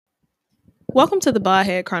Welcome to the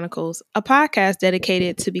Baldhead Chronicles, a podcast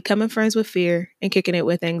dedicated to becoming friends with fear and kicking it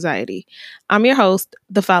with anxiety. I'm your host,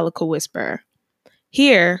 the Follicle Whisperer.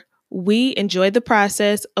 Here, we enjoy the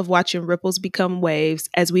process of watching ripples become waves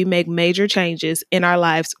as we make major changes in our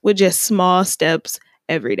lives with just small steps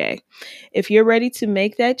every day. If you're ready to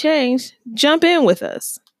make that change, jump in with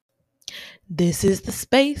us. This is the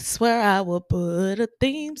space where I will put a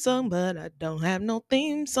theme song, but I don't have no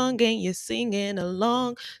theme song and you're singing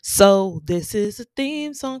along. So this is a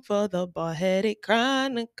theme song for the Baldheaded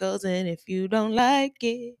Chronicles, and if you don't like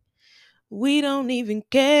it, we don't even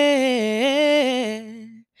care.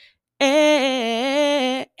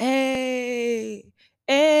 Hey, hey,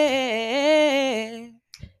 hey,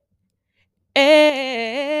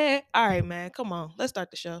 hey. All right, man, come on. Let's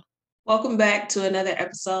start the show. Welcome back to another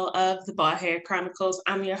episode of the Baldhead Chronicles.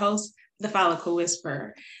 I'm your host, the Follicle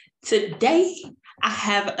Whisperer. Today, I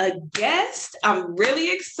have a guest. I'm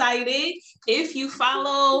really excited. If you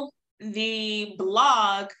follow the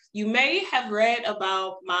blog, you may have read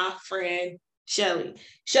about my friend, Shelly.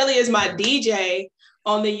 Shelly is my DJ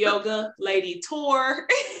on the Yoga Lady Tour.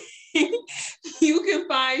 You can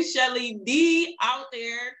find Shelly D out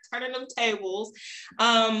there turning them tables.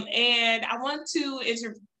 And I want to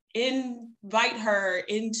invite her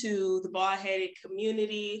into the bald-headed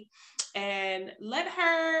community and let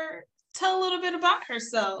her tell a little bit about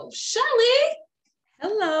herself. Shelly.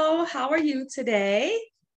 Hello, how are you today?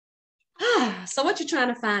 So what you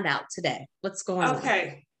trying to find out today? What's going on?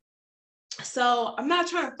 Okay. So I'm not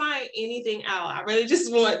trying to find anything out. I really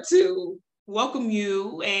just want to welcome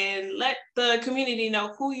you and let the community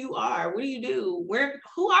know who you are. What do you do?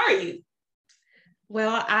 Who are you?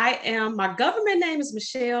 Well, my government name is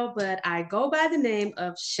Michelle, but I go by the name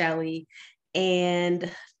of Shelly. And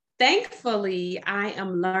thankfully, I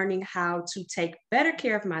am learning how to take better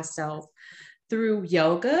care of myself through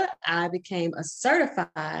yoga. I became a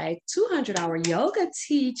certified 200-hour yoga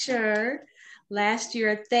teacher last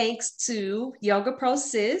year, thanks to Yoga Pro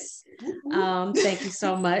Sis. Thank you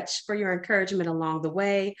so much for your encouragement along the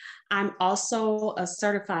way. I'm also a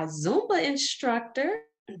certified Zumba instructor,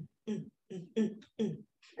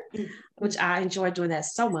 which I enjoy doing that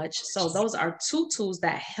so much. So those are two tools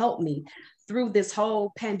that help me through this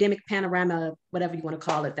whole pandemic panorama, whatever you want to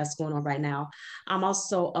call it, that's going on right now. I'm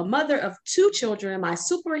also a mother of two children, my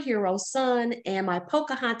superhero son and my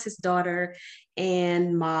Pocahontas daughter,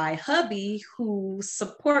 and my hubby who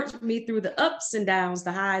supports me through the ups and downs,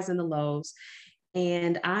 the highs and the lows.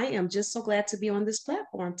 And I am just so glad to be on this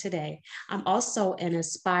platform today. I'm also an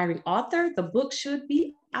aspiring author. The book should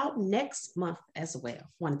be out next month as well.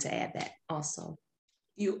 Wanted to add that also.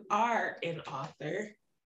 You are an author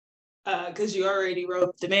because you already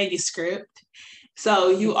wrote the manuscript. So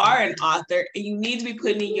you are an author and you need to be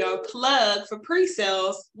putting in your plug for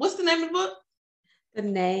pre-sales. What's the name of the book? The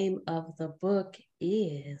name of the book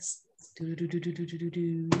is...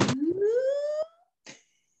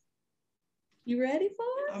 You ready for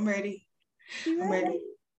it? I'm ready.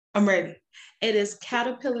 I'm ready. It is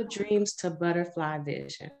Caterpillar Dreams to Butterfly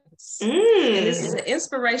Visions. And this is an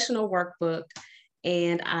inspirational workbook.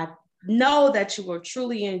 And I know that you will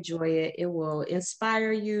truly enjoy it. It will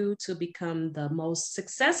inspire you to become the most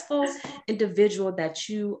successful individual that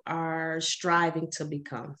you are striving to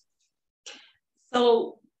become.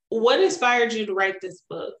 So, what inspired you to write this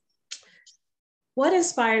book? What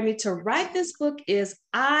inspired me to write this book is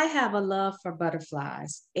I have a love for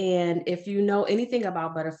butterflies. And if you know anything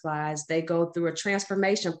about butterflies, they go through a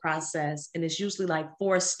transformation process, and it's usually like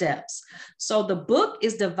 4 steps. So the book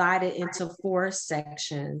is divided into 4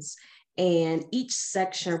 sections, and each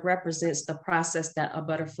section represents the process that a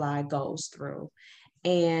butterfly goes through.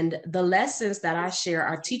 And the lessons that I share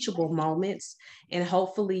are teachable moments, and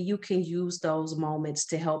hopefully you can use those moments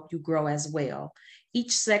to help you grow as well.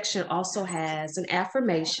 Each section also has an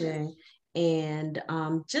affirmation and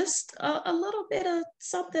just a little bit of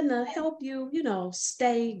something to help you,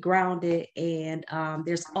 stay grounded. And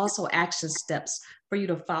there's also action steps for you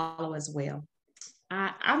to follow as well.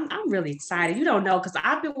 I'm really excited. You don't know, because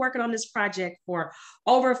I've been working on this project for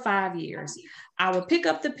over 5 years. I would pick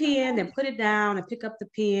up the pen and put it down and pick up the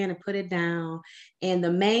pen and put it down. And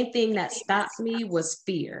the main thing that stopped me was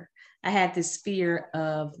fear. I had this fear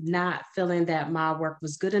of not feeling that my work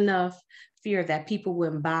was good enough, fear that people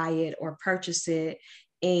wouldn't buy it or purchase it.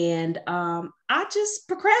 And I just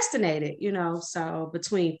procrastinated, so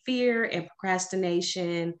between fear and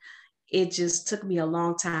procrastination, it just took me a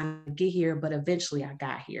long time to get here, but eventually I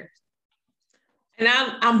got here. And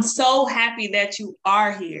I'm so happy that you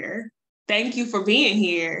are here. Thank you for being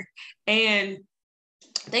here. And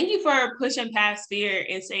thank you for pushing past fear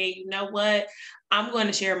and saying, you know what? I'm going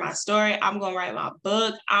to share my story. I'm going to write my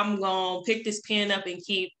book. I'm going to pick this pen up and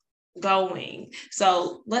keep going.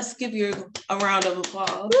 So let's give you a round of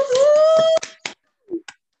applause.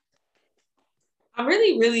 I'm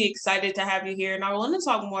really, really excited to have you here. And I want to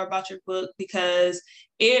talk more about your book because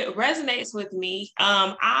it resonates with me.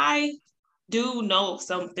 I do know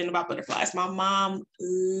something about butterflies. My mom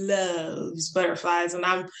loves butterflies, and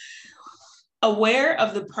I'm aware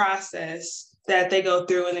of the process that they go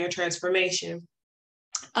through in their transformation.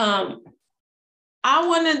 Um, I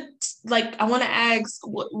want to ask,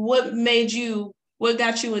 what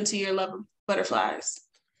got you into your love of butterflies?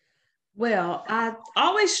 Well, I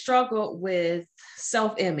always struggled with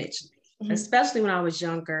self-image, especially when I was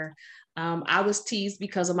younger. I was teased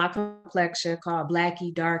because of my complexion, called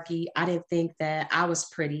Blackie Darky. I didn't think that I was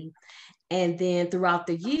pretty. And then throughout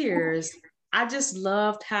the years, I just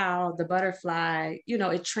loved how the butterfly,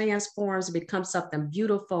 it transforms and becomes something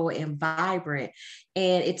beautiful and vibrant,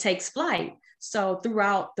 and it takes flight. So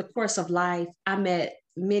throughout the course of life, I met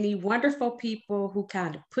many wonderful people who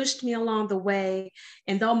kind of pushed me along the way.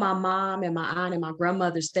 And though my mom and my aunt and my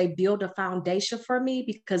grandmothers, they built a foundation for me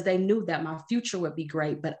because they knew that my future would be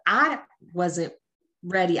great, but I wasn't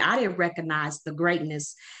ready. I didn't recognize the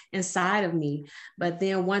greatness inside of me. But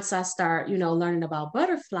then once I start, learning about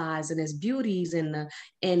butterflies and its beauties and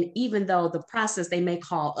even though the process they may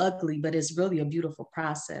call ugly, but it's really a beautiful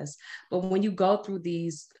process. But when you go through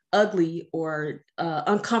these ugly or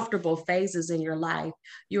uncomfortable phases in your life,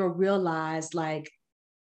 you'll realize like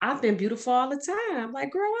I've been beautiful all the time. Like,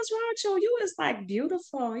 girl, what's wrong with you? You is like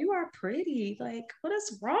beautiful. You are pretty. Like, what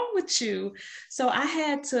is wrong with you? So I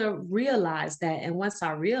had to realize that. And once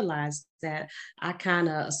I realized that, I kind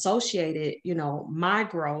of associated, my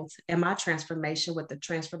growth and my transformation with the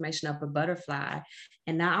transformation of a butterfly.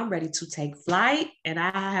 And now I'm ready to take flight. And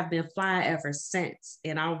I have been flying ever since.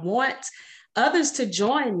 And I want others to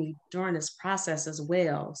join me during this process as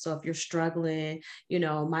well. So if you're struggling,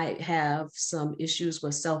 might have some issues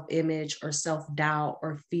with self-image or self-doubt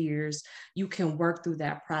or fears, you can work through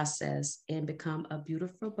that process and become a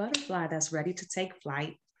beautiful butterfly that's ready to take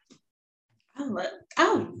flight. I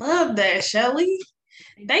love that, Shelly.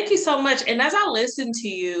 Thank you so much. And as I listen to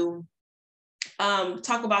you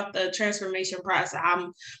talk about the transformation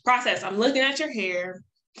process, I'm looking at your hair,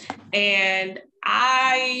 and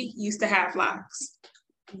I used to have locks.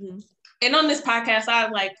 Mm-hmm. And on this podcast, I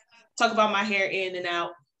like talk about my hair in and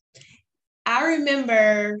out. I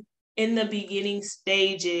remember in the beginning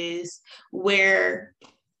stages where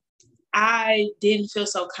I didn't feel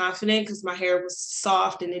so confident because my hair was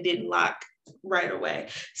soft and it didn't lock right away.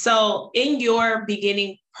 So in your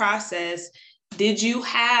beginning process, did you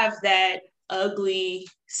have that ugly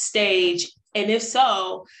stage? And if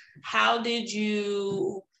so, how did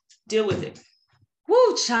you deal with it?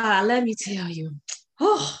 Woo, child, let me tell you.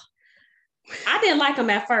 Oh, I didn't like them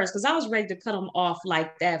at first because I was ready to cut them off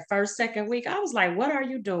like that first, second week. I was like, what are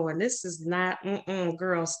you doing? This is not,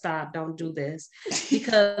 girl, stop, don't do this.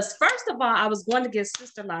 Because first of all, I was going to get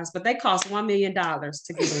Sisterlines, but they cost $1 million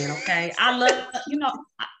to get in, okay? I love,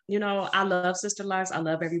 I love Sisterlines. I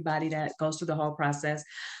love everybody that goes through the whole process.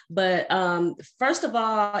 But first of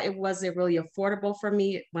all, it wasn't really affordable for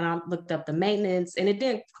me when I looked up the maintenance, and it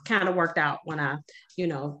didn't kind of work out when I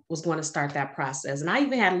was going to start that process. And I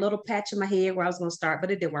even had a little patch in my head where I was going to start, but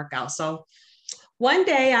it didn't work out. So one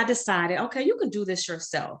day I decided, okay, you can do this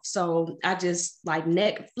yourself. So I just like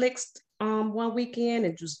Netflixed one weekend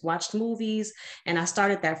and just watched movies. And I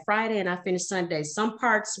started that Friday and I finished Sunday. Some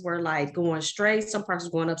parts were like going straight, some parts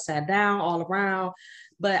were going upside down, all around.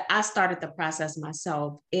 But I started the process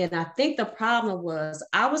myself. And I think the problem was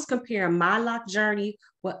I was comparing my lock journey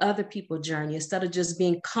with other people's journey instead of just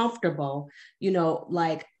being comfortable,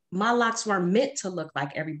 like my locks weren't meant to look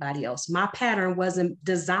like everybody else. My pattern wasn't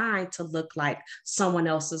designed to look like someone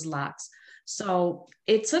else's locks. So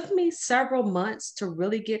it took me several months to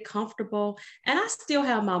really get comfortable. And I still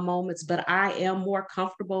have my moments, but I am more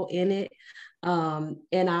comfortable in it.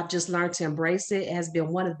 And I've just learned to embrace it. It has been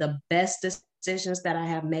one of the best decisions that I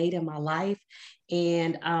have made in my life.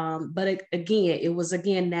 And it was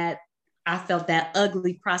that I felt that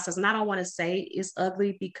ugly process. And I don't want to say it's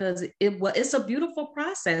ugly because it's a beautiful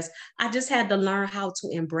process. I just had to learn how to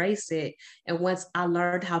embrace it. And once I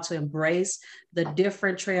learned how to embrace the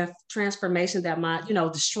different transformation that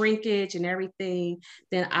the shrinkage and everything,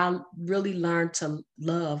 then I really learned to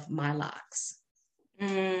love my locks.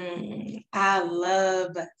 I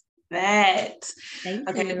love that.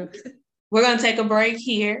 Thank you. We're going to take a break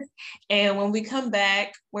here. And when we come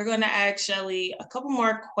back, we're going to ask Shelly a couple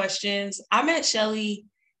more questions. I met Shelly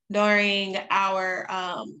during our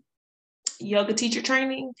yoga teacher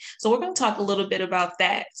training. So we're going to talk a little bit about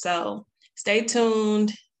that. So stay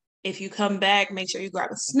tuned. If you come back, make sure you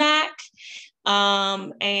grab a snack.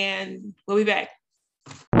 And we'll be back.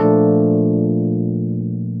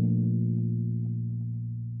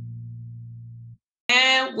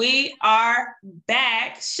 And we are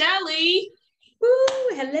back. Shelly. Woo,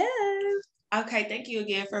 hello. Okay, thank you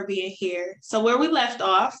again for being here. So where we left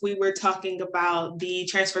off, we were talking about the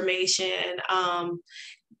transformation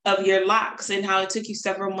of your locks and how it took you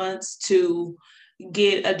several months to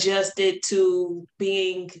get adjusted to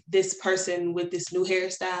being this person with this new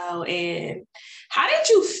hairstyle. And how did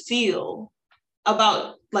you feel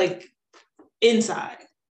about like inside?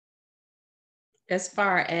 As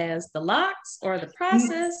far as the locks or the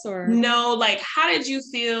process or? No, like how did you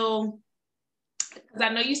feel? Because I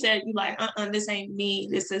know you said you like, this ain't me.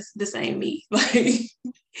 This ain't me. Like,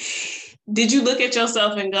 did you look at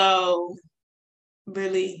yourself and go,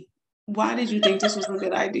 really? Why did you think this was a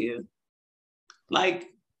good idea? Like,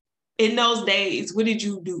 in those days, what did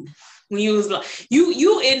you do when you was like,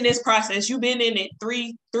 you in this process? You've been in it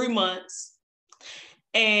three months,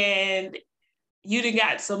 and you done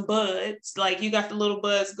got some buds. Like, you got the little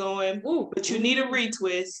buds going. Ooh, but you need a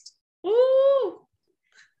retwist. Ooh.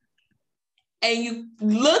 And you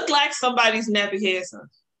look like somebody's nappy hair son.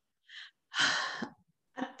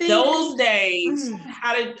 Those days,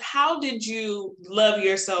 how did you love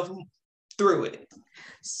yourself through it?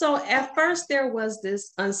 So at first there was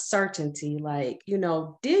this uncertainty, like,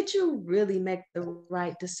 did you really make the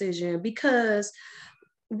right decision? Because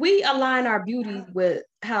we align our beauty with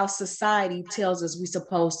how society tells us we're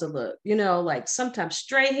supposed to look, like sometimes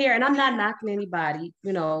straight hair, and I'm not knocking anybody,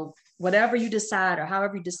 whatever you decide or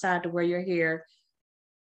however you decide to wear your hair,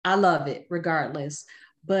 I love it regardless.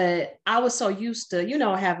 But I was so used to,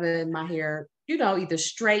 having my hair, either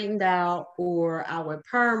straightened out or I would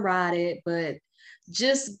perm rod it, but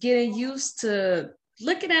just getting used to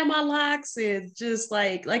looking at my locks and just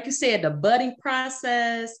like you said, the budding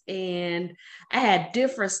process. And I had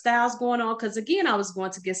different styles going on because again, I was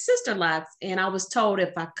going to get sister locks and I was told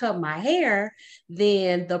if I cut my hair,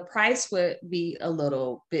 then the price would be a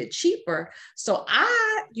little bit cheaper. So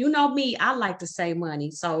me, I like to save money.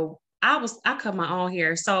 So I cut my own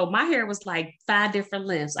hair. So my hair was like 5 different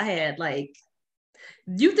lengths. I had like,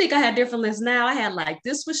 you think I had different lengths now? I had like,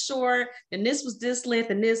 this was short and this was this length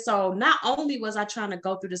and this. So not only was I trying to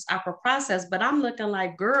go through this opera process, but I'm looking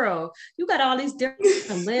like, girl, you got all these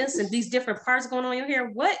different lengths and these different parts going on in your hair.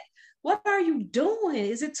 What are you doing?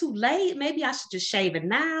 Is it too late? Maybe I should just shave it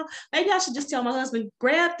now. Maybe I should just tell my husband,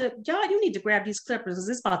 you need to grab these clippers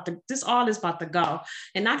because this all is about to go.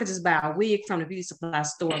 And I could just buy a wig from the beauty supply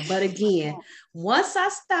store. But again, once I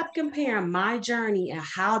stopped comparing my journey and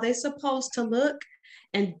how they're supposed to look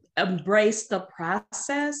and embrace the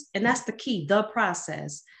process, and that's the key, the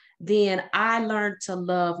process, then I learned to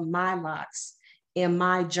love my locks and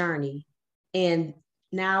my journey. And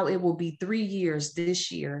now it will be 3 years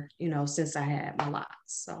this year, since I had my locks.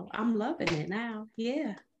 So I'm loving it now.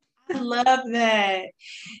 Yeah. I love that.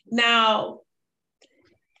 Now,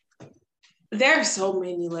 there are so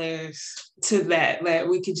many layers to that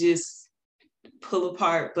we could just pull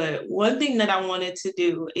apart. But one thing that I wanted to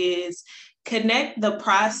do is connect the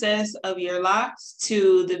process of your locks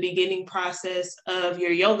to the beginning process of your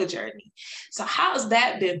yoga journey. So how's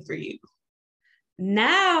that been for you?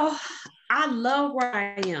 Now, I love where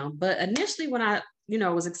I am. But initially when I,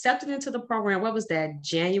 was accepted into the program, what was that,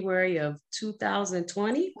 January of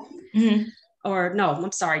 2020? Mm-hmm. Or no,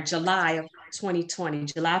 I'm sorry, July of 2020.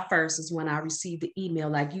 July 1st is when I received the email,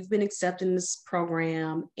 like, you've been accepted in this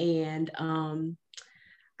program. And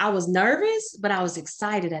I was nervous, but I was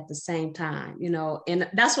excited at the same time, and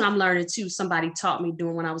that's what I'm learning too. Somebody taught me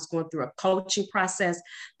when I was going through a coaching process,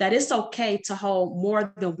 that it's okay to hold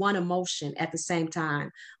more than one emotion at the same time.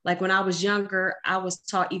 Like when I was younger, I was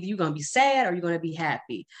taught either you're going to be sad or you're going to be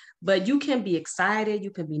happy, but you can be excited, you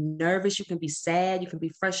can be nervous, you can be sad, you can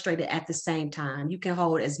be frustrated at the same time. You can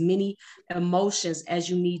hold as many emotions as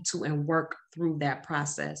you need to and work through that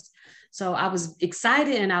process. So I was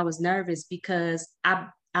excited and I was nervous because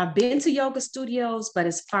I've been to yoga studios, but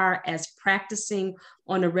as far as practicing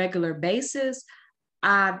on a regular basis,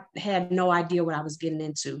 I had no idea what I was getting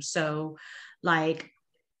into. So like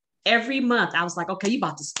every month I was like, okay, you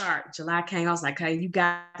about to start. July came, I was like, hey, you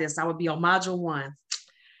got this. I would be on module 1.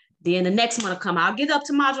 Then the next one will come. I'll get up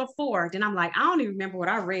to module 4. Then I'm like, I don't even remember what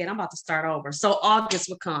I read. I'm about to start over. So August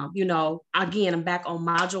would come. Again, I'm back on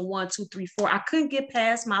module 1, 2, 3, 4. I couldn't get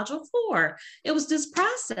past module 4. It was this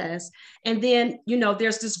process. And then,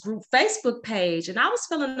 there's this group Facebook page, and I was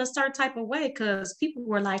feeling a certain type of way because people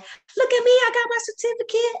were like, look at me, I got my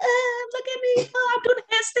certificate. Look at me, I'm doing the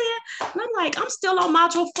handstand. And I'm like, I'm still on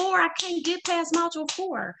module 4. I can't get past module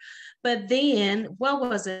 4. But then, what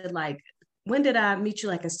was it like? When did I meet you?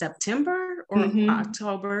 Like in September or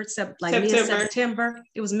October? Mid-September.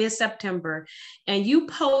 It was mid-September. And you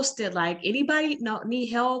posted like, anybody need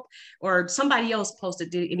help? Or somebody else posted,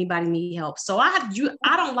 did anybody need help? So I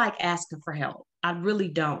don't like asking for help. I really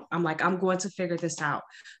don't. I'm like, I'm going to figure this out.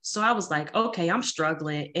 So I was like, okay, I'm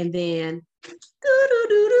struggling. And then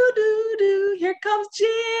here comes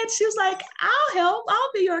Jen. She was like, I'll help.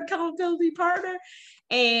 I'll be your accountability partner.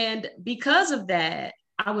 And because of that,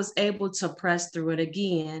 I was able to press through it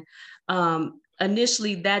again.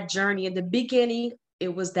 Initially, that journey in the beginning,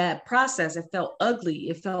 it was that process. It felt ugly.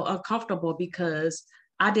 It felt uncomfortable because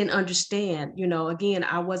I didn't understand. Again,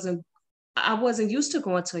 I wasn't used to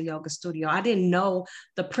going to a yoga studio. I didn't know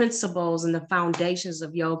the principles and the foundations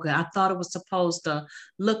of yoga. I thought it was supposed to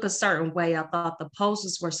look a certain way. I thought the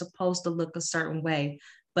poses were supposed to look a certain way.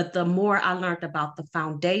 But the more I learned about the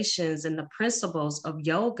foundations and the principles of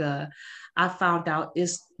yoga, I found out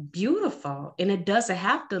it's beautiful, and it doesn't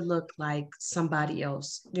have to look like somebody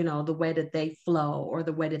else, the way that they flow or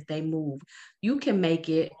the way that they move. You can make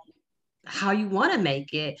it how you want to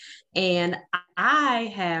make it. And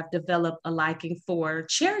I have developed a liking for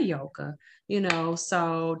chair yoga,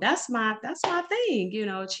 so that's my thing,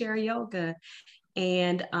 chair yoga.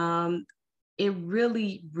 And it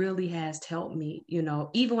really, really has helped me,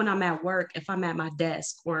 even when I'm at work, if I'm at my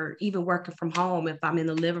desk, or even working from home, if I'm in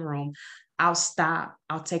the living room, I'll stop,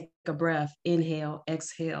 I'll take a breath, inhale,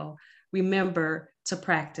 exhale. Remember to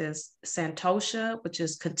practice Santosha, which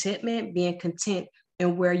is contentment, being content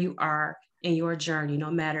in where you are in your journey, no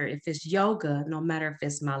matter if it's yoga, no matter if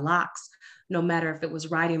it's my locks, no matter if it was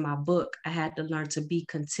writing my book. I had to learn to be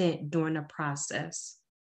content during the process.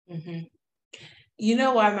 Mm-hmm. You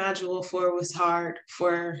know why module 4 was hard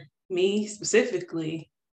for me specifically?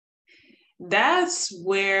 That's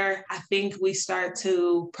where I think we start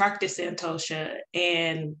to practice Santosha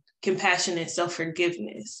and compassionate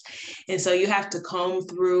self-forgiveness. And so you have to comb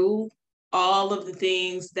through all of the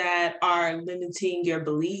things that are limiting your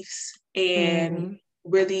beliefs and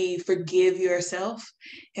really forgive yourself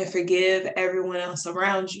and forgive everyone else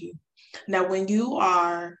around you. Now, when you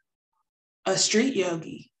are a street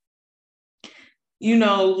yogi, you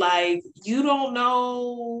don't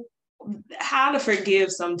know how to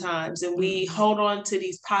forgive sometimes. And we hold on to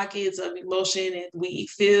these pockets of emotion, and we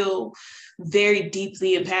feel very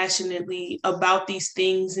deeply and passionately about these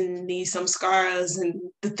things and these samskaras and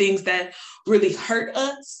the things that really hurt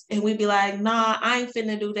us. And we'd be like, nah, I ain't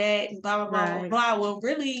finna do that, and blah, blah, blah, blah, blah. Well,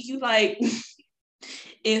 really, you like,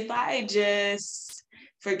 if I just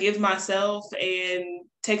forgive myself and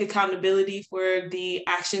take accountability for the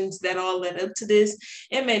actions that all led up to this,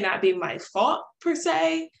 it may not be my fault per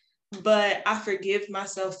se, but I forgive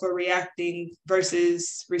myself for reacting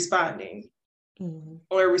versus responding,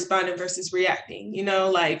 or responding versus reacting.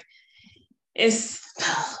 We're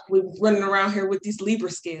running around here with these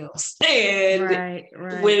Libra scales, and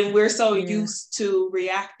when we're so used to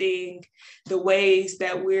reacting the ways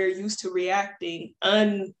that we're used to reacting,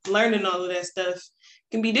 unlearning all of that stuff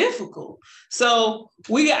can be difficult. So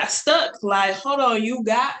we got stuck like, hold on, you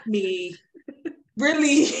got me.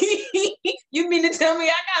 Really? You mean to tell me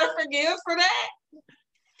I gotta forgive for that?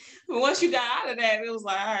 But once you got out of that, it was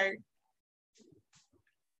like, all right.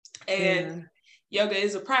 And yoga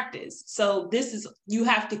is a practice. So you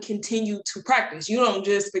have to continue to practice. You don't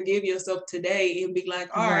just forgive yourself today and be like,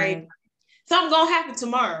 all right, something gonna happen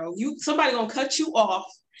tomorrow. Somebody gonna cut you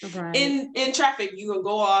off. In traffic, you gonna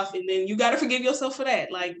go off, and then you gotta forgive yourself for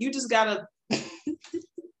that. Like, you just gotta.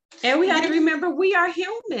 And we have to remember we are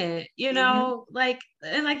human, like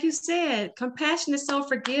you said, compassionate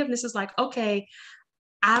self-forgiveness is like, okay,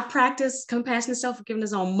 I practice compassionate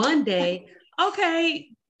self-forgiveness on Monday. Okay,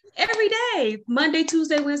 every day, Monday,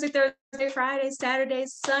 Tuesday, Wednesday, Thursday, Friday, Saturday,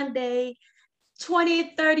 Sunday,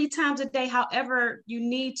 20, 30 times a day, however you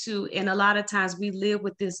need to. And a lot of times we live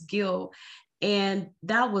with this guilt. And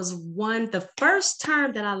that was the first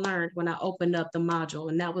term that I learned when I opened up the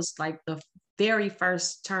module. And that was like the very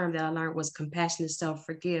first term that I learned was compassionate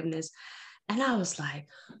self-forgiveness. And I was like,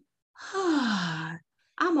 I'm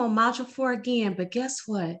on module 4 again, but guess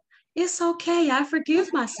what? It's okay. I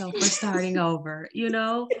forgive myself for starting over,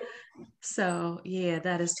 So yeah,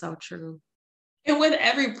 that is so true. And with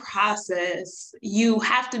every process, you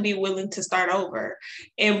have to be willing to start over.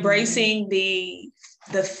 Embracing the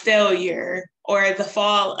failure or the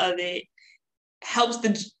fall of it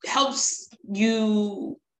helps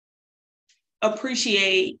you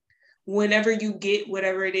appreciate whenever you get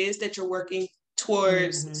whatever it is that you're working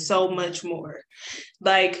towards so much more.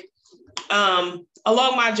 Like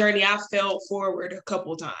along my journey, I fell forward a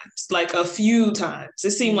couple times, like a few times.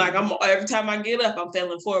 It seemed like every time I get up, I'm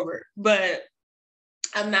failing forward, but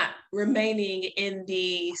I'm not remaining in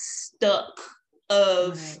the stuck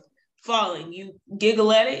of falling. You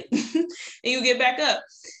giggle at it and you get back up.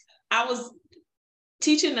 I was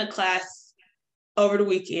teaching a class over the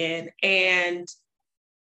weekend, and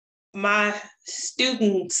my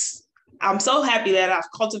students, I'm so happy that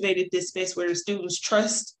I've cultivated this space where the students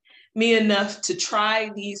trust me enough to try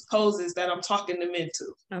these poses that I'm talking them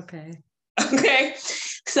into. Okay.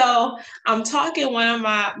 So I'm talking one of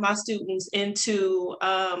my students into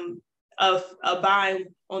a bind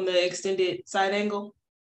on the extended side angle.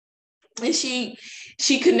 And she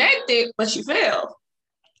connected, but she fell.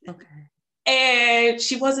 And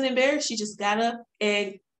she wasn't embarrassed. She just got up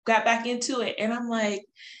and got back into it. And I'm like,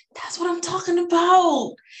 that's what I'm talking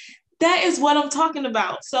about. That is what I'm talking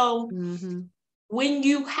about. So when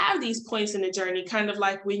you have these points in the journey, kind of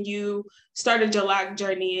like when you started your lock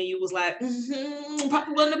journey and you was like,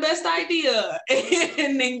 probably wasn't the best idea.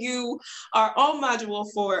 And then you are on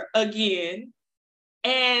module 4 again.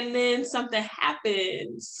 And then something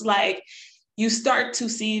happens, like you start to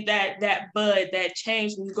see that bud, that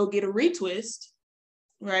change, and you go get a retwist,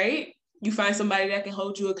 right? You find somebody that can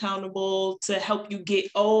hold you accountable to help you get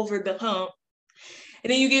over the hump.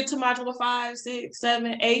 And then you get to module 5, 6,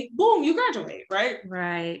 7, 8, boom, you graduate, right?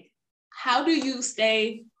 Right. How do you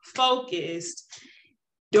stay focused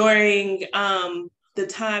during the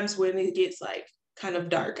times when it gets like kind of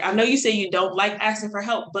dark? I know you say you don't like asking for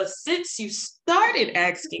help, but since you started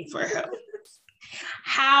asking for help,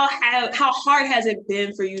 how hard has it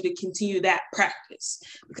been for you to continue that practice?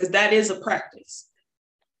 Because that is a practice.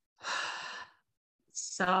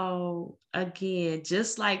 So again,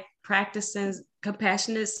 just like practicing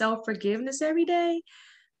compassionate self-forgiveness every day,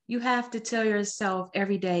 you have to tell yourself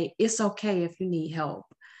every day, it's okay if you need help.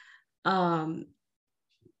 I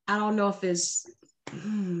don't know if it's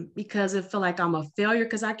because it feel like I'm a failure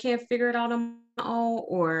because I can't figure it out on my own,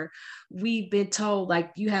 or we've been told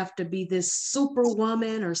like you have to be this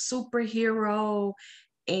superwoman or superhero,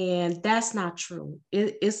 and that's not true.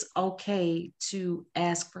 It's okay to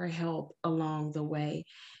ask for help along the way.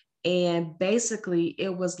 And basically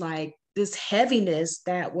it was like this heaviness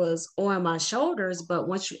that was on my shoulders, but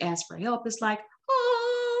once you ask for help, it's like,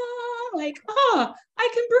 I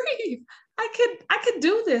can breathe. I can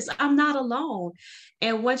do this. I'm not alone.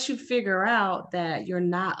 And once you figure out that you're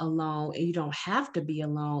not alone and you don't have to be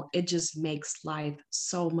alone, it just makes life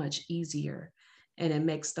so much easier, and it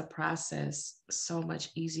makes the process so much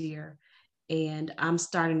easier. And I'm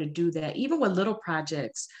starting to do that even with little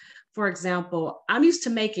projects. For example, I'm used to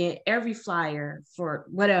making every flyer for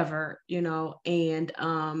whatever, and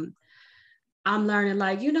I'm learning,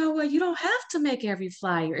 like, you know what, you don't have to make every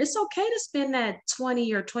flyer. It's okay to spend that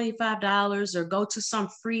 $20 or $25 or go to some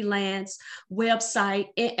freelance website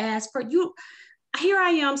and ask for you. Here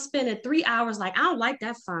I am spending 3 hours, like, I don't like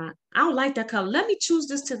that font. I don't like that color. Let me choose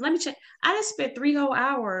this let me check. I didn't spend 3 whole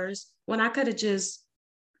hours when I could have just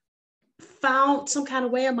found some kind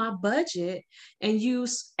of way in my budget and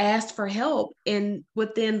asked for help. And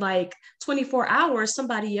within like 24 hours,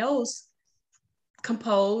 somebody else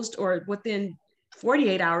composed, or within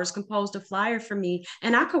 48 hours composed a flyer for me,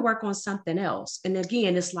 and I could work on something else. And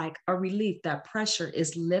again, it's like a relief. That pressure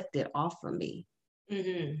is lifted off of me.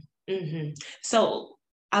 So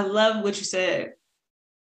I love what you said.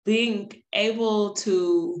 Being able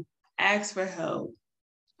to ask for help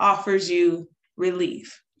offers you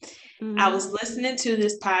relief. I was listening to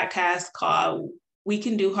this podcast called We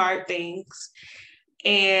Can Do Hard Things,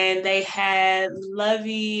 and they had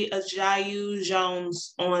Lovey Ajayi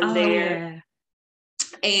Jones on there.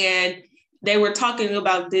 Yeah. And they were talking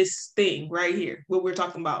about this thing right here, what we're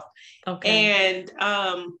talking about. Okay.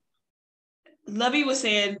 And Lovey was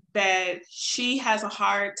saying that she has a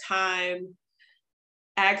hard time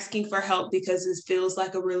asking for help because it feels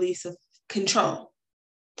like a release of control.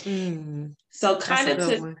 So kind of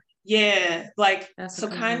to, yeah, like, so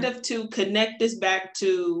kind of to connect this back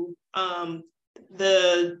to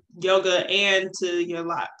the yoga and to your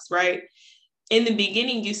locks, right? In the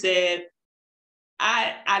beginning, you said,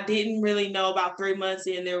 I didn't really know. About 3 months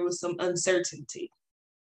in, there was some uncertainty.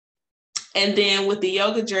 And then with the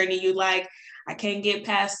yoga journey, you like, I can't get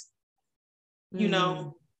past,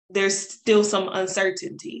 there's still some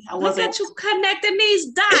uncertainty. I wasn't. Look at you connecting these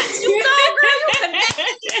dots. You know, girl, you connect.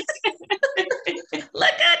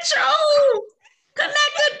 Look at you.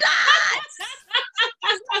 Connect the dots.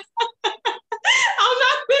 I'm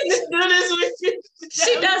not going to do this with you.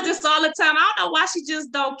 She does this all the time. I don't know why she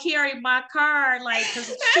just don't carry my car, like,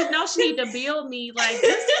 because she knows she need to bill me. Like,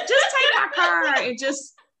 just take my car and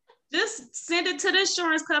just send it to the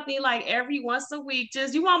insurance company like every once a week.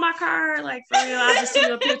 Just, you want my car? Like, for real, I'll just send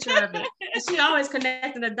you a picture of it. And she always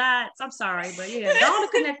connecting the dots. I'm sorry, but yeah,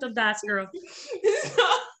 don't connect the dots, girl.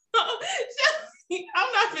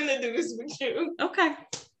 I'm not gonna do this with you. Okay.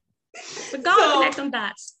 But go connect them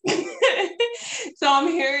dots. So I'm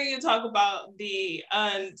hearing you talk about the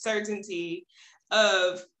uncertainty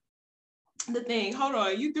of the thing. Hold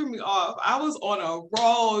on, you threw me off. I was on a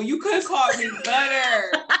roll. You could have called me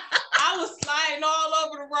butter. I was sliding all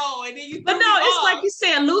over the roll, and then you. But no, it's like you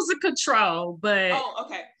said, losing control. But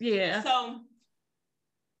okay, yeah. So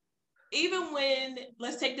even when,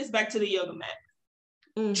 let's take this back to the yoga mat.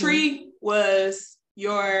 Mm-hmm. Tree was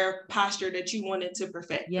your posture that you wanted to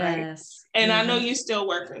perfect, yes, right? And I know you're still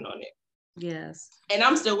working on it. Yes. And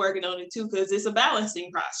I'm still working on it too, because it's a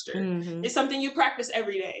balancing posture. Mm-hmm. It's something you practice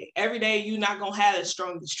every day. Every day you're not gonna have the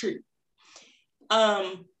strongest tree.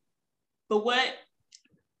 But what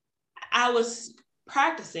I was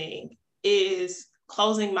practicing is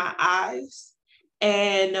closing my eyes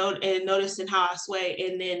and noticing how I sway,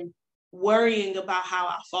 and then worrying about how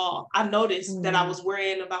I fall. I noticed that I was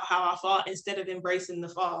worrying about how I fall instead of embracing the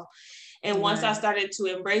fall. And once I started to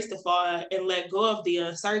embrace the fall and let go of the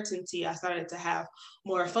uncertainty, I started to have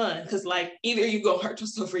more fun. Because like, either you gonna hurt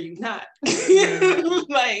yourself or you not.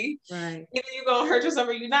 Like, either you gonna hurt yourself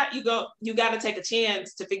or you not. You got to take a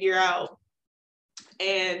chance to figure out.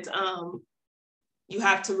 And you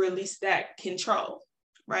have to release that control,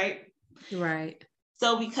 right? Right.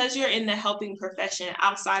 So because you're in the helping profession,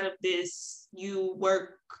 outside of this, you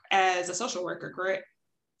work as a social worker, correct?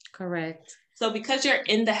 Correct. So because you're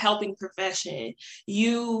in the helping profession,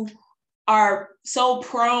 you are so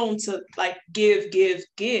prone to like give.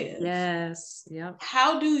 Yes. Yep.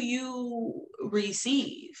 How do you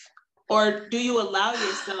receive, or do you allow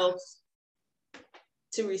yourself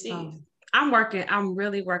to receive? I'm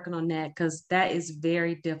really working on that, because that is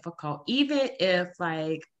very difficult. Even if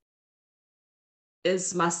like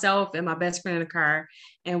it's myself and my best friend in the car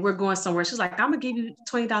and we're going somewhere, she's like, I'm gonna give you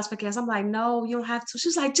 $20 for gas. I'm like, no, you don't have to.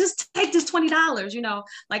 She's like, just take this $20,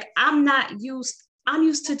 like I'm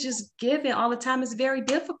used to just giving all the time. It's very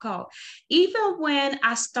difficult. Even when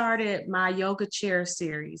I started my yoga chair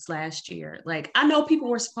series last year, like I know people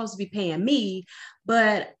were supposed to be paying me,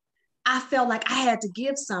 but I felt like I had to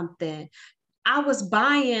give something. I was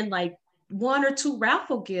buying like 1 or 2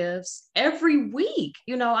 raffle gifts every week.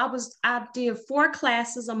 I did 4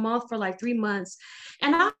 classes a month for like 3 months.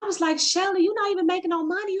 And I was like, Shelly, you're not even making no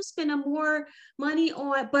money. You're spending more money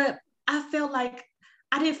on, but I felt like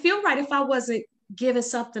I didn't feel right if I wasn't giving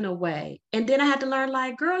something away. And then I had to learn,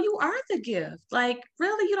 like, girl, you are the gift. Like,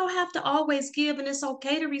 really, you don't have to always give, and it's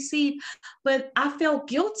okay to receive. But I felt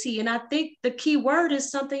guilty. And I think the key word is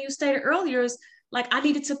something you stated earlier, is like I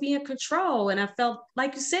needed to be in control. And I felt,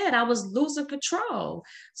 like you said, I was losing control.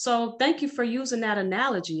 So thank you for using that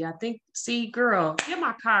analogy. I think, see, girl, get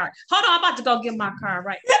my car. Hold on, I'm about to go get my car,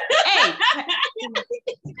 right? Hey.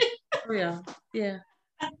 Real. Yeah.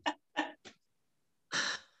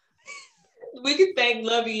 We can thank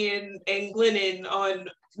Lovey and Glennon on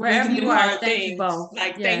wherever you are. Thank you both.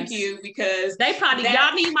 Like, yes. Thank you, because they probably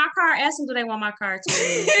y'all need my car. Ask them, do they want my car too?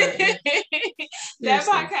 That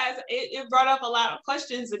podcast, it brought up a lot of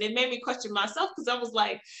questions, and it made me question myself, because I was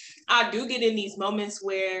like, I do get in these moments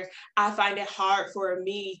where I find it hard for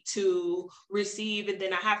me to receive, and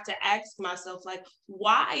then I have to ask myself, like,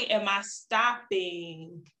 why am I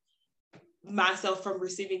stopping myself from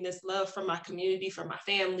receiving this love from my community, from my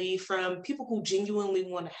family, from people who genuinely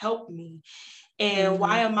want to help me? And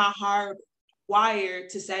why am I hardwired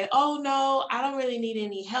to say, oh no, I don't really need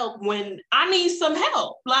any help, when I need some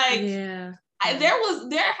help? Like,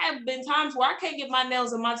 there have been times where I can't get my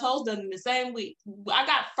nails and my toes done in the same week. I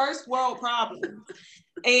got first world problems.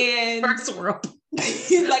 And first world.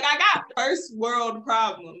 Like, I got first world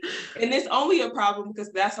problems, and it's only a problem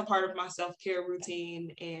because that's a part of my self-care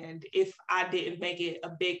routine. And if I didn't make it a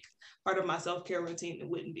big part of my self-care routine, it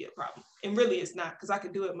wouldn't be a problem. And really it's not, because I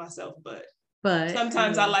could do it myself, but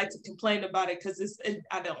sometimes I like to complain about it because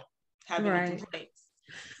I don't have any complaints.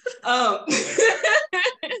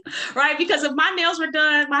 Right, because if my nails were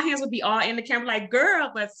done, my hands would be all in the camera, like,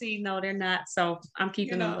 girl, but see, no, they're not. So I'm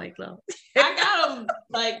keeping them like low. I got them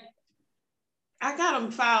like I got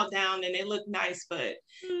them filed down and they look nice, but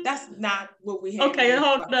that's not what we have. Okay, a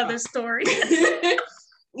whole other story.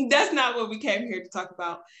 That's not what we came here to talk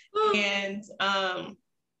about. And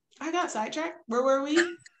I got sidetracked. Where were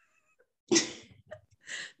we?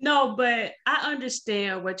 No, but I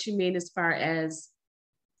understand what you mean as far as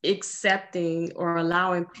accepting or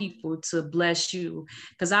allowing people to bless you,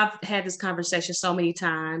 because I've had this conversation so many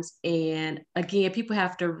times, and again people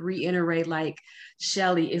have to reiterate, like,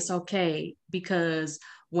 Shelly, it's okay, because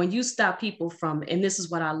when you stop people from, and this is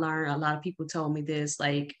what I learned, a lot of people told me this,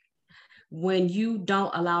 like, when you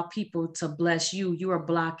don't allow people to bless you, you are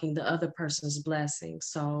blocking the other person's blessing.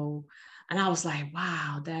 So, and I was like,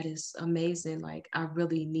 wow, that is amazing. Like, I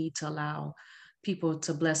really need to allow people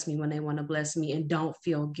to bless me when they want to bless me and don't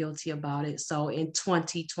feel guilty about it. So in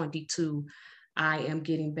 2022, I am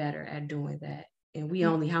getting better at doing that. And we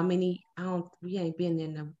only, how many, we ain't been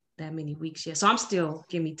in that many weeks yet. So I'm still,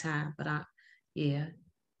 give me time, but yeah.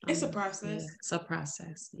 It's a process. Yeah, it's a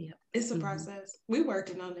process. Yeah. It's a process. We're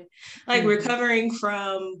working on it. Like recovering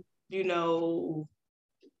from, you know,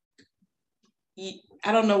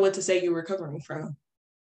 I don't know what to say you're recovering from.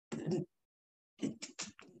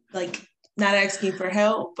 Like not asking for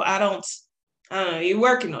help. I don't know, you're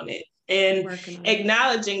working on it. And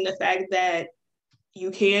acknowledging the fact that you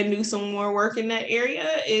can do some more work in that area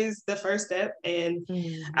is the first step. And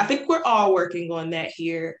I think we're all working on that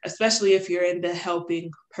here, especially if you're in the helping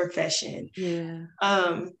profession. Yeah.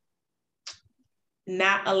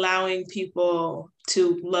 Not allowing people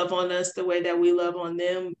to love on us the way that we love on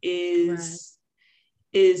them is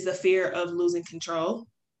the fear of losing control.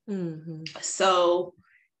 So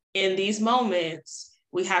in these moments,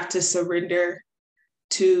 we have to surrender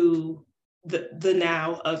to the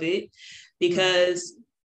now of it, because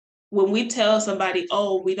when we tell somebody,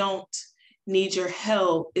 oh, we don't need your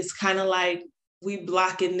help, it's kind of like we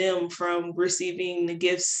blocking them from receiving the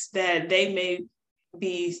gifts that they may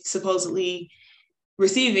be supposedly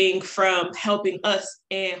receiving from helping us.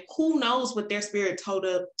 And who knows what their spirit told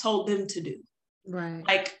them to do. Right.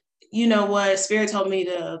 Like, you know what, spirit told me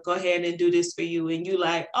to go ahead and do this for you. And you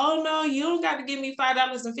like, oh no, you don't got to give me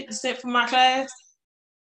 $5.50 for my class.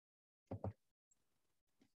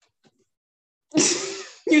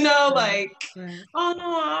 You know, like, oh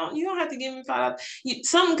no, you don't have to give me $5.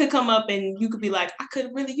 Something could come up and you could be like, I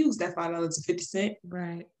could really use that $5.50.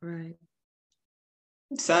 Right.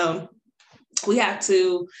 So we have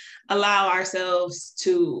to allow ourselves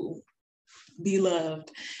to be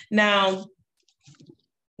loved. Now,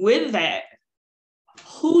 with that,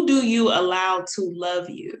 who do you allow to love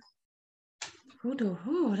you?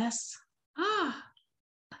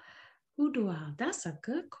 That's a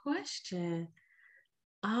good question.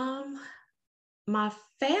 My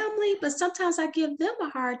family, but sometimes I give them a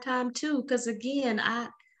hard time too, because again, I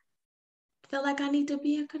feel like I need to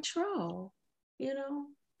be in control, you know.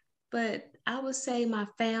 But I would say my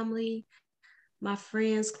family, my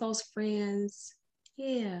friends, close friends,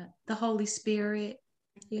 yeah, the Holy Spirit,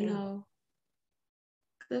 you know.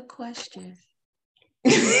 Good question.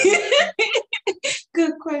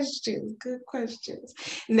 Good questions.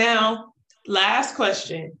 Now, last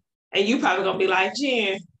question, and you probably gonna be like,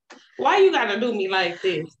 Jen, why you gotta do me like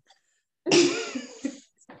this?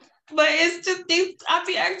 But it's just these, I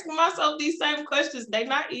be asking myself these same questions. They're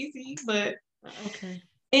not easy, but okay.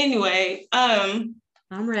 Anyway, I'm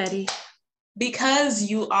ready. Because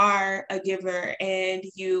you are a giver and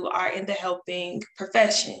you are in the helping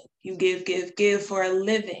profession, you give for a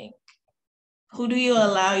living. Who do you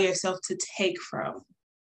allow yourself to take from?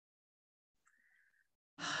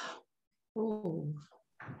 Oh,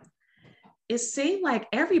 it seemed like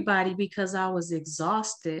everybody, because I was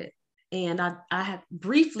exhausted. And I had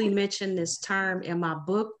briefly mentioned this term in my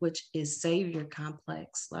book, which is savior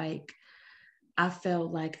complex. Like, I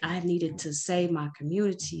felt like I needed to save my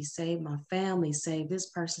community, save my family, save this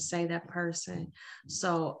person, save that person.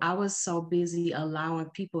 So I was so busy allowing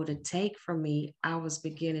people to take from me, I was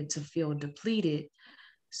beginning to feel depleted.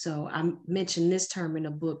 So I mentioned this term in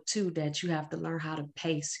the book too, that you have to learn how to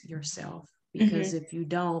pace yourself, because if you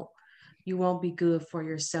don't, you won't be good for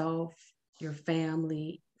yourself, your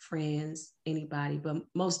family, friends, anybody, but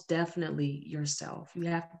most definitely yourself. You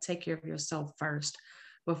have to take care of yourself first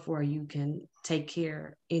before you can take care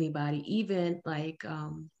of anybody. Even like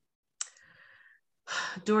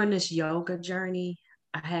during this yoga journey,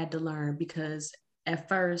 I had to learn, because at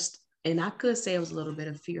first, and I could say it was a little bit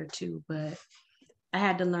of fear too, but I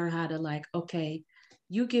had to learn how to, like, okay,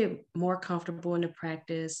 you get more comfortable in the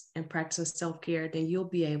practice and practicing self-care, then you'll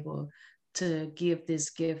be able to give this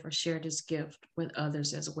gift or share this gift with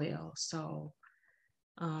others as well. So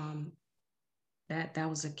that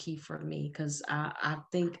was a key for me, because I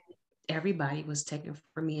think everybody was taking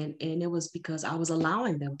from me, and it was because I was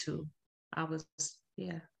allowing them to. I was,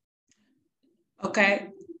 yeah. Okay.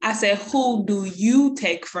 I said, who do you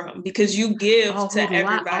take from? Because you give Oh, who to do I?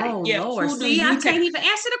 everybody. Oh, Yeah. Lord. Who do See, I you take? can't even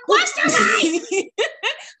answer the Who, question right.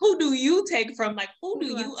 who do you take from? Like, who do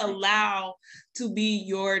Do I you take allow to be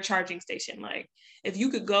your charging station? Like, if you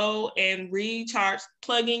could go and recharge,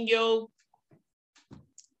 plug in your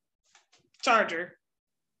charger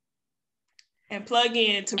and plug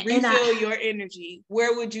in to And refill your energy,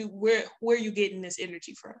 where are you getting this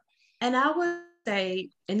energy from? I would say,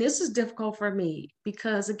 and this is difficult for me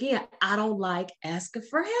because again, I don't like asking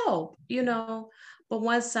for help, but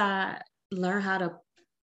once I learn how to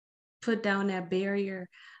put down that barrier,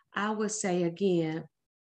 I would say again,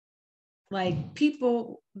 like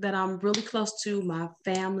people that I'm really close to, my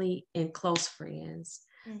family and close friends,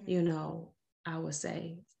 I would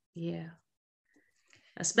say, yeah.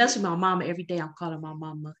 Especially my mama. Every day I'm calling my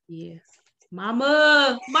mama. Yeah.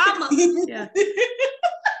 Mama. Yeah.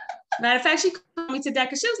 Matter of fact, she called me today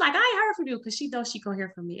because she was like, I ain't heard from you, because she knows she gonna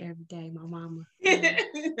hear from me every day, my mama. Yeah.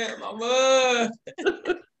 Mama.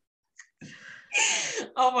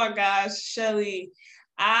 Oh my gosh, Shelly,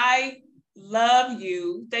 I love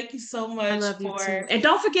you. Thank you so much I love you too. for. And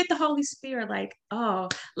don't forget the Holy Spirit.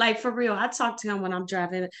 Like for real, I talk to him when I'm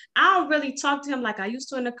driving. I don't really talk to him like I used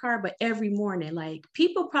to in the car, but every morning, like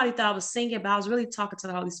people probably thought I was singing, but I was really talking to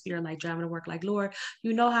the Holy Spirit, like driving to work, like, Lord,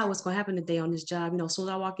 you know how what's going to happen today on this job. As soon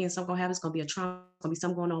as I walk in, something going to happen. It's going to be a trauma, it's going to be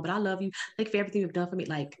something going on, but I love you. Thank you for everything you've done for me.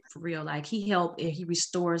 Like for real, like he helped and he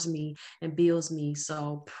restores me and builds me.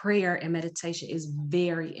 So prayer and meditation is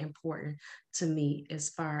very important to me as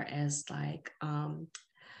far as like,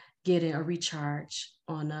 getting a recharge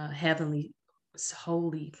on a heavenly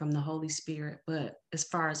holy from the Holy Spirit. But as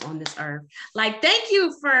far as on this earth, like thank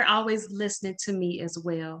you for always listening to me as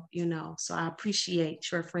well, so I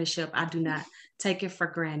appreciate your friendship. I do not take it for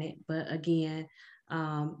granted, but again,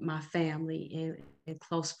 my family and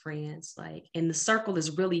close friends, like, and the circle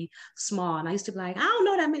is really small, and I used to be like, I don't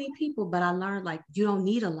know that many people, but I learned like you don't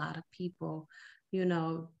need a lot of people. You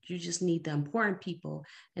just need the important people,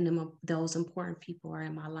 and those important people are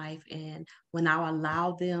in my life. And when I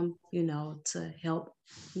allow them, to help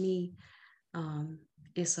me,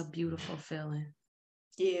 it's a beautiful feeling.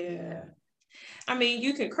 Yeah. I mean,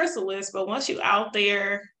 you can chrysalis, but once you out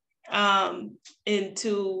there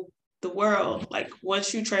into the world, like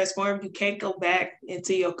once you transform, you can't go back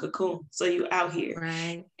into your cocoon. So you out here.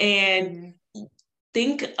 Right. And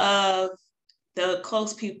think of the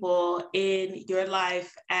close people in your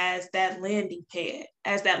life as that landing pad.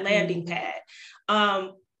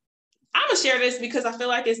 I'm gonna share this because I feel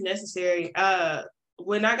like it's necessary.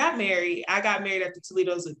 When I got married at the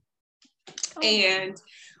Toledo Zoo. And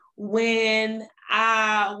when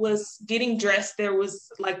I was getting dressed, there was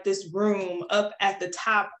like this room up at the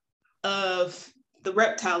top of the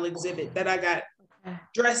reptile exhibit that I got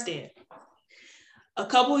dressed in. A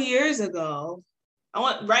couple years ago, I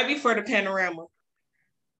went right before the panorama.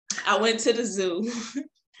 I went to the zoo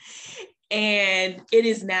and it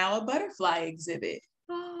is now a butterfly exhibit.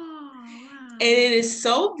 Oh, wow. And it is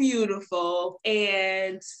so beautiful,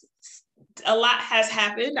 and a lot has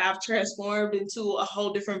happened. I've transformed into a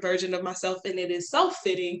whole different version of myself, and it is so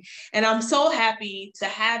fitting. And I'm so happy to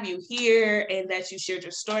have you here and that you shared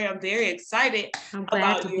your story. I'm very excited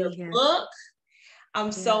about your book.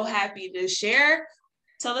 I'm so happy to share.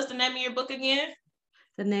 Tell us the name of your book again.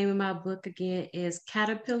 The name of my book again is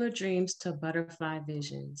Caterpillar Dreams to Butterfly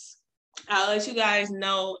Visions. I'll let you guys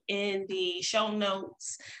know in the show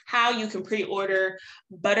notes how you can pre-order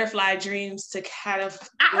Butterfly Dreams to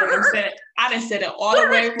Caterpillar. I done said it all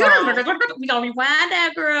the way wrong. We're going to rewind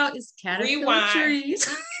that, girl. It's Caterpillar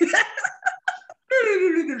Dreams.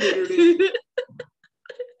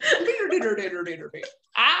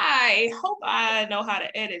 I hope I know how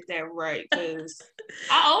to edit that right, because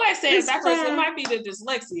I always say it backwards. It might be the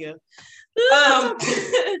dyslexia.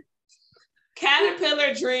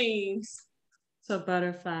 Caterpillar Dreams to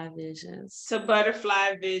Butterfly Visions. To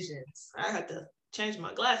Butterfly Visions. I had to change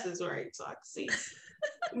my glasses right so I can see.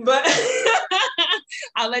 But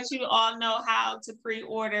I'll let you all know how to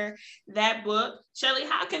pre-order that book. Shelly,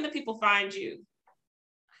 how can the people find you?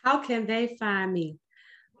 How can they find me?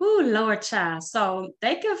 Oh, Lord child. So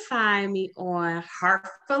they can find me on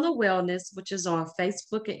Heartful of Wellness, which is on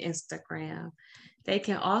Facebook and Instagram. They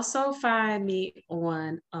can also find me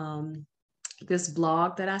on this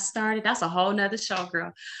blog that I started. That's a whole nother show,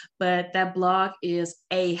 girl. But that blog is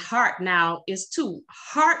A Heart. Now it's two.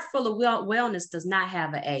 Heartful of Wellness does not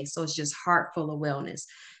have an A. So it's just Heartful of Wellness.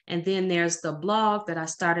 And then there's the blog that I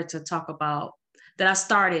started to talk about that I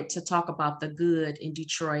started to talk about the good in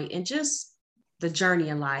Detroit and just the journey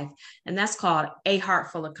in life. And that's called A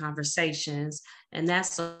Heart Full of Conversations. And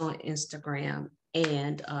that's on Instagram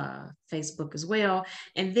and Facebook as well.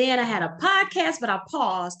 And then I had a podcast, but I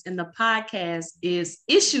paused, and the podcast is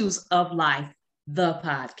Issues of Life, the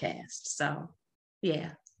podcast. So,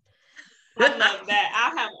 yeah. I love that.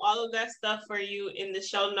 I'll have all of that stuff for you in the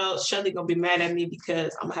show notes. Shelly gonna be mad at me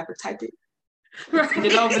because I'm gonna have to type it. Send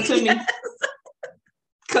it over to me.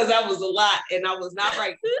 Because that was a lot and I was not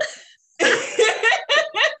right.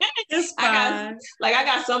 It's fine. I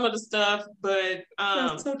got some of the stuff, but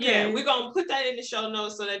okay. Yeah, we're gonna put that in the show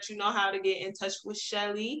notes so that you know how to get in touch with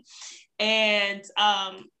Shelly. And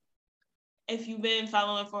if you've been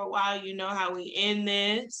following for a while, you know how we end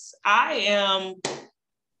this. I am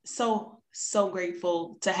so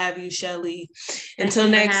grateful to have you, Shelly. Until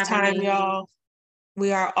next time, y'all,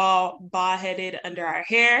 we are all bald-headed under our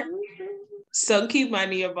hair. So keep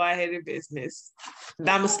minding your bald-headed business.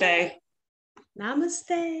 Namaste.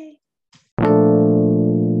 Namaste.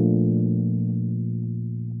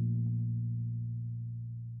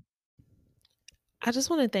 I just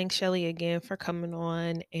want to thank Shelly again for coming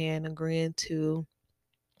on and agreeing to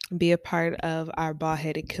be a part of our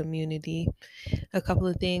bald-headed community. A couple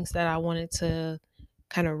of things that I wanted to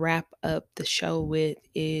kind of wrap up the show with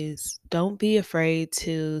is don't be afraid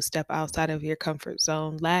to step outside of your comfort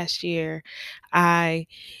zone. Last year, I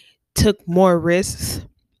took more risks,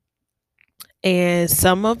 and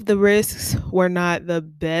some of the risks were not the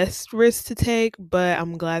best risks to take, but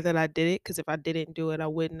I'm glad that I did it, because if I didn't do it, I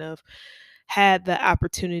wouldn't have had the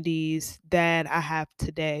opportunities that I have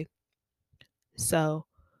today. So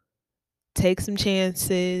take some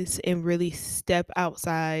chances and really step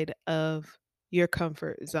outside of your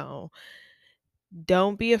comfort zone.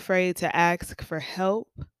 Don't be afraid to ask for help.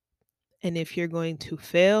 And if you're going to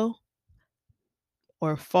fail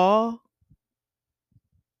or fall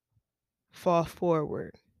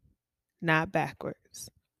forward, not backwards.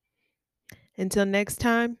 Until next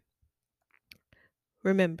time,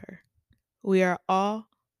 remember, we are all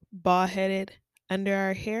bald-headed under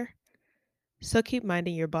our hair. So keep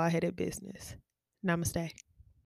minding your bald-headed business. Namaste.